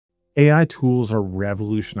AI tools are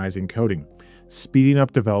revolutionizing coding, speeding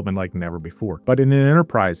up development like never before. But in an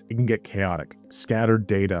enterprise, it can get chaotic. Scattered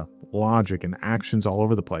data, logic, and actions all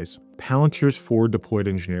over the place. Palantir's forward deployed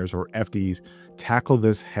engineers, or FDEs, tackle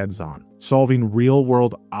this heads on, solving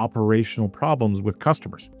real-world operational problems with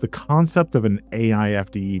customers. The concept of an AI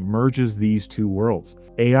FDE merges these two worlds.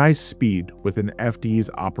 AI speed with an FDE's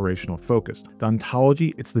operational focus. The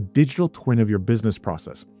ontology, it's the digital twin of your business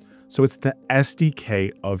process. So it's the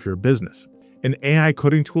SDK of your business. In AI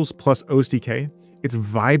coding tools plus OSDK, it's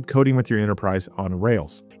vibe coding with your enterprise on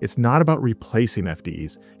Rails. It's not about replacing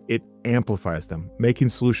FDEs, it amplifies them, making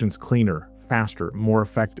solutions cleaner, faster, more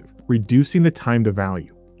effective, reducing the time to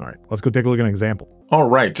value. All right, let's go take a look at an example. All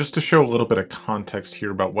right, just to show a little bit of context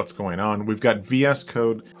here about what's going on, we've got VS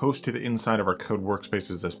Code hosted inside of our code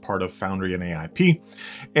workspaces as part of Foundry and AIP.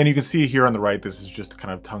 And you can see here on the right, this is just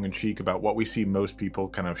kind of tongue-in-cheek about what we see most people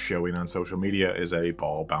kind of showing on social media is a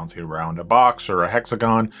ball bouncing around a box or a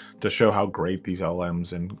hexagon to show how great these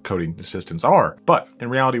LMs and coding assistants are. But in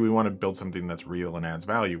reality, we want to build something that's real and adds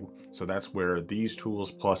value. So that's where these tools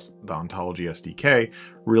plus the ontology SDK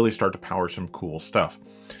really start to power some cool stuff.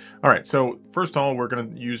 All right, so first of all, we're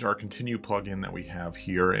going to use our continue plugin that we have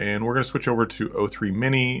here, and we're going to switch over to O3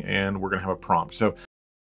 Mini, and we're going to have a prompt. So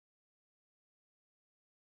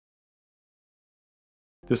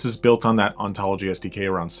this is built on that ontology SDK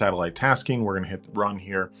around satellite tasking. We're going to hit run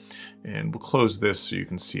here, and we'll close this so you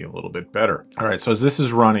can see a little bit better. All right, so as this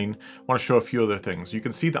is running, I want to show a few other things. You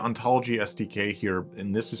can see the ontology SDK here,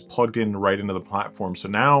 and this is plugged in right into the platform. So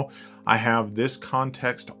now I have this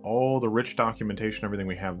context, all the rich documentation, everything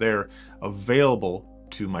we have there, available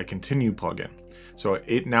to my continue plugin. So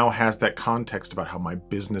it now has that context about how my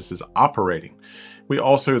business is operating. We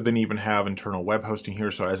also then even have internal web hosting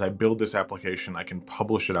here. So as I build this application, I can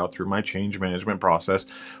publish it out through my change management process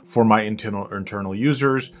for my internal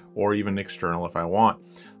users or even external if I want.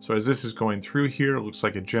 So as this is going through here, it looks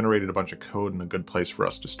like it generated a bunch of code and a good place for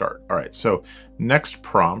us to start. All right, so next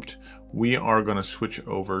prompt, we are going to switch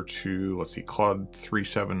over to, let's see, Claude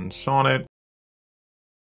 3.7 Sonnet.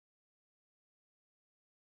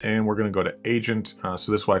 And we're going to go to agent.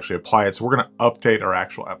 So this will actually apply it. So we're going to update our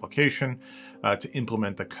actual application to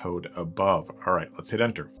implement the code above. All right, let's hit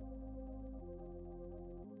enter.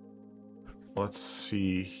 Let's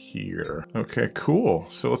see here. Okay, cool.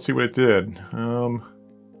 So let's see what it did.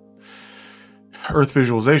 Earth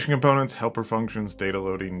visualization components, helper functions, data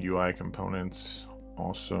loading, UI components.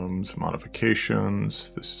 Awesome. Some modifications.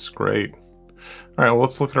 This is great. All right, well,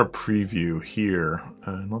 let's look at our preview here.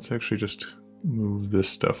 And let's actually just move this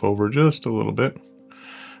stuff over just a little bit,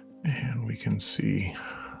 and we can see.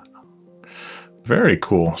 Very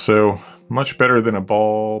cool. So much better than a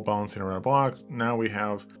ball bouncing around a block. Now we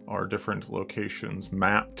have our different locations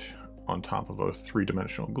mapped on top of a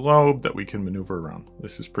three-dimensional globe that we can maneuver around.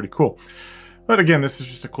 This is pretty cool. But again, this is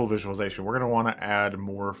just a cool visualization. We're going to want to add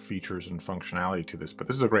more features and functionality to this, but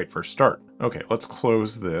this is a great first start. Okay, let's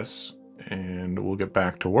close this and we'll get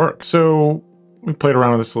back to work. So we played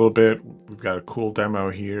around with this a little bit. We've got a cool demo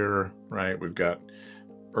here, right? We've got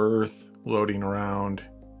Earth loading around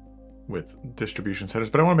with distribution centers,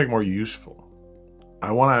 but I want to make it more useful.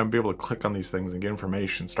 I want to be able to click on these things and get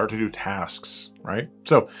information, start to do tasks, right?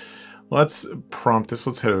 So let's prompt this.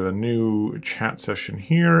 Let's hit a new chat session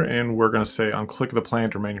here, and we're going to say on click of the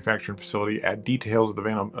plant or manufacturing facility, add details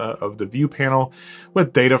of the view panel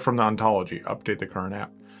with data from the ontology, update the current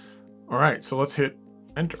app. All right, so let's hit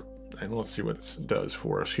enter. And let's see what this does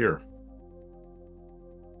for us here.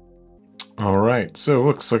 All right, so it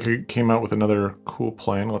looks like it came out with another cool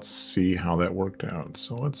plan. Let's see how that worked out.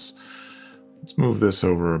 So let's move this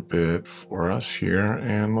over a bit for us here,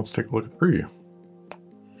 and let's take a look at the preview.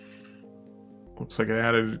 Looks like I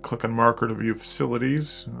added click on marker to view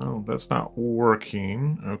facilities. Oh, that's not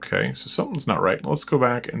working. Okay, so something's not right. Let's go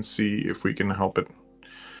back and see if we can help it.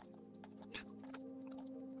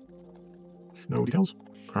 No details.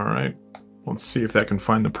 All right, let's see if that can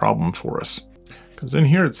find the problem for us. Because in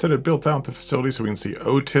here it said it built out the facility, so we can see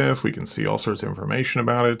OTIF, we can see all sorts of information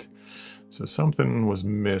about it. So something was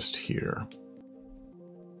missed here.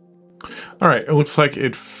 All right, it looks like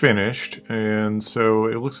it finished, and so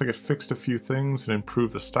it looks like it fixed a few things and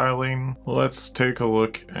improved the styling. Let's take a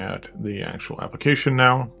look at the actual application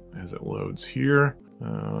now as it loads here.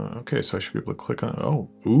 Okay, so I should be able to click on it. Oh,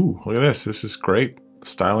 ooh, look at this. This is great.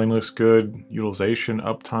 Styling looks good, utilization,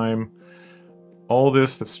 uptime, all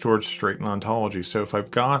this that's stored straight in ontology. So if I've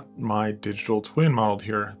got my digital twin modeled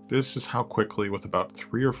here, this is how quickly, with about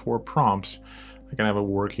 3 or 4 prompts, I can have a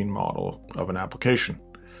working model of an application.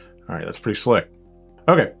 All right, that's pretty slick.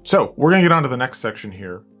 Okay, so we're gonna get on to the next section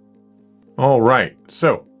here. All right,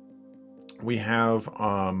 so we have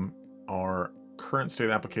our current state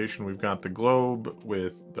application. We've got the globe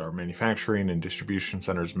with our manufacturing and distribution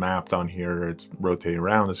centers mapped on here. It's rotating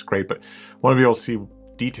around. This is great, but I want to be able to see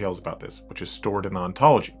details about this, which is stored in the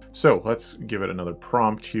ontology. So let's give it another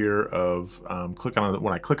prompt here of click on it.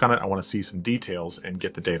 When I click on it, I want to see some details and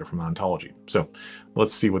get the data from the ontology. So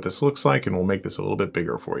let's see what this looks like, and we'll make this a little bit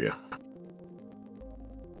bigger for you.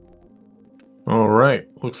 All right,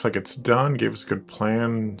 looks like it's done. Gave us a good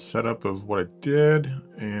plan setup of what it did,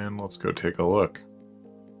 and let's go take a look.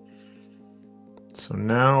 So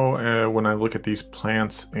now when I look at these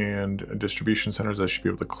plants and distribution centers, I should be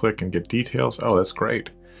able to click and get details. Oh, that's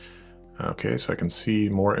great. Okay, so I can see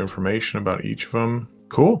more information about each of them.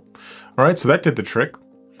 Cool. All right, so that did the trick.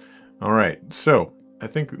 All right, so I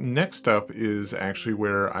think next up is actually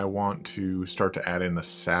where I want to start to add in the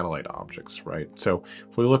satellite objects, right? So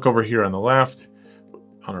if we look over here on the left,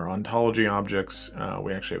 on our ontology objects,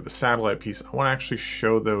 we actually have the satellite piece. I want to actually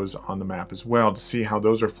show those on the map as well to see how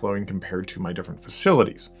those are flowing compared to my different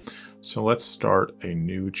facilities. So let's start a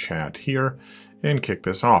new chat here and kick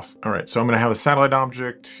this off. All right, so I'm going to have a satellite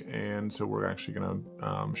object, and so we're actually going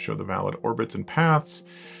to show the valid orbits and paths.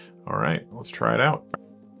 All right, let's try it out.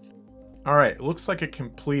 All right, it looks like it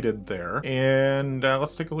completed there, and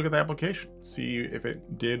let's take a look at the application, see if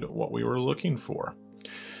it did what we were looking for.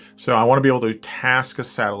 So I want to be able to task a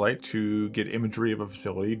satellite to get imagery of a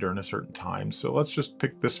facility during a certain time. So let's just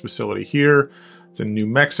pick this facility here. It's in New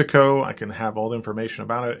Mexico. I can have all the information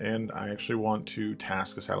about it, and I actually want to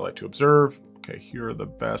task a satellite to observe. Okay, here are the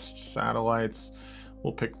best satellites.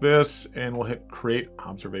 We'll pick this and we'll hit create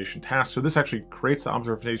observation task. So this actually creates the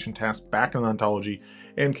observation task back in the ontology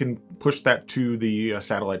and can push that to the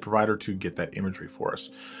satellite provider to get that imagery for us.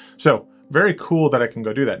 So very cool that I can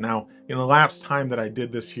go do that. Now, in the elapsed time that I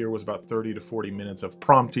did this here was about 30 to 40 minutes of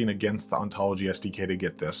prompting against the ontology SDK to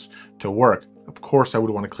get this to work. Of course, I would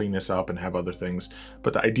want to clean this up and have other things,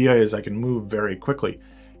 but the idea is I can move very quickly.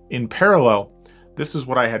 In parallel, this is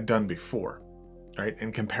what I had done before. Right?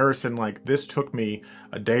 In comparison, like this took me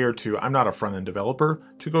a day or two. I'm not a front-end developer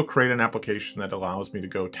to go create an application that allows me to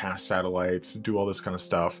go task satellites, do all this kind of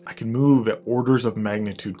stuff. I can move at orders of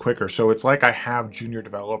magnitude quicker. So it's like I have junior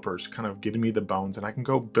developers kind of getting me the bones, and I can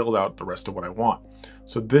go build out the rest of what I want.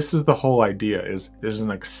 So this is the whole idea, is there's an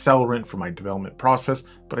accelerant for my development process,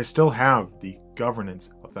 but I still have the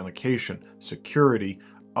governance, authentication, security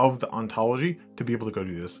of the ontology to be able to go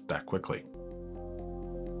do this that quickly.